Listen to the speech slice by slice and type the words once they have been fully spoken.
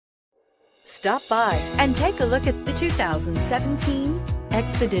Stop by and take a look at the 2017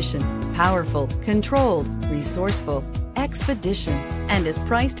 Expedition. Powerful, controlled, resourceful. Expedition, and is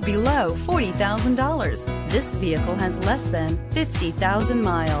priced below $40,000. This vehicle has less than 50,000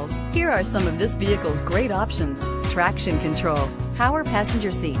 miles. Here are some of this vehicle's great options: traction control, power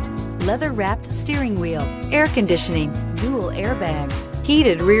passenger seat, leather-wrapped steering wheel, air conditioning, dual airbags,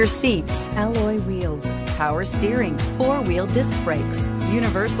 heated rear seats, alloy wheels, power steering, four-wheel disc brakes,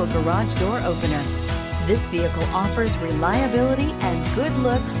 universal garage door opener. This vehicle offers reliability and good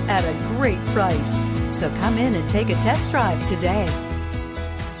looks at a great price. So come in and take a test drive today.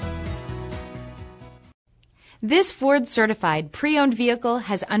 This Ford-certified pre-owned vehicle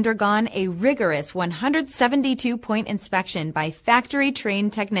has undergone a rigorous 172-point inspection by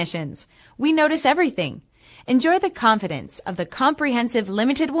factory-trained technicians. We notice everything. Enjoy the confidence of the comprehensive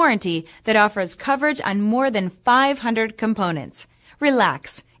limited warranty that offers coverage on more than 500 components.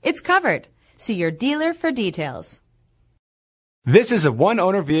 Relax, it's covered. See your dealer for details. This is a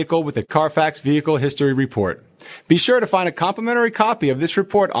one-owner vehicle with a Carfax Vehicle History Report. Be sure to find a complimentary copy of this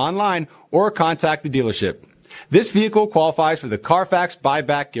report online or contact the dealership. This vehicle qualifies for the Carfax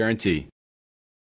Buyback Guarantee.